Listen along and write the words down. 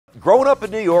Growing up in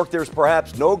New York, there's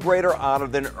perhaps no greater honor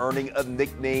than earning a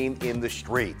nickname in the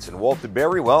streets. And Walter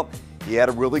Berry, well, he had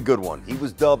a really good one. He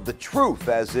was dubbed the Truth,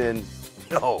 as in,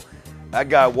 that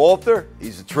guy Walter,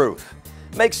 he's the truth.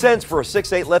 Makes sense for a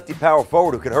 6'8" lefty power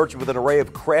forward who can hurt you with an array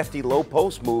of crafty low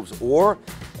post moves or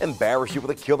embarrass you with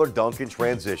a killer dunk in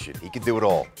transition. He can do it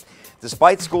all.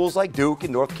 Despite schools like Duke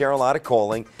and North Carolina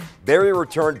calling, Berry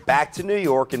returned back to New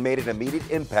York and made an immediate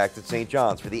impact at St.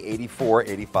 John's for the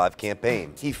 84-85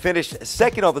 campaign. He finished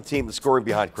second on the team in scoring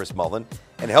behind Chris Mullin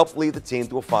and helped lead the team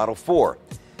to a Final Four.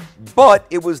 But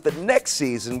it was the next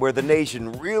season where the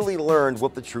nation really learned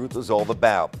what the truth was all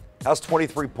about. How's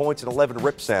 23 points and 11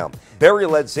 rip sound? Berry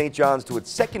led St. John's to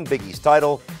its second Big East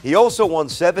title. He also won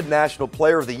 7 National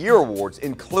Player of the Year awards,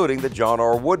 including the John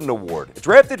R. Wooden Award.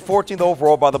 Drafted 14th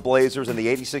overall by the Blazers in the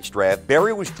 '86 draft,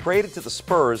 Berry was traded to the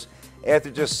Spurs after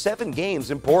just 7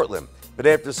 games in Portland. But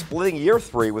after splitting year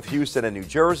 3 with Houston and New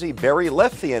Jersey, Berry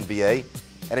left the NBA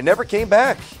and he never came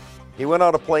back. He went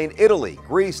on to play in Italy,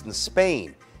 Greece, and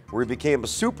Spain, where he became a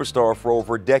superstar for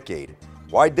over a decade.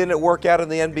 Why didn't it work out in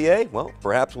the NBA? Well,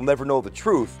 perhaps we'll never know the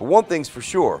truth, but one thing's for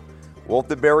sure.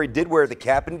 Walter Berry did wear the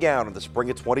cap and gown in the spring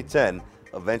of 2010,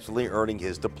 eventually earning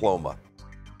his diploma.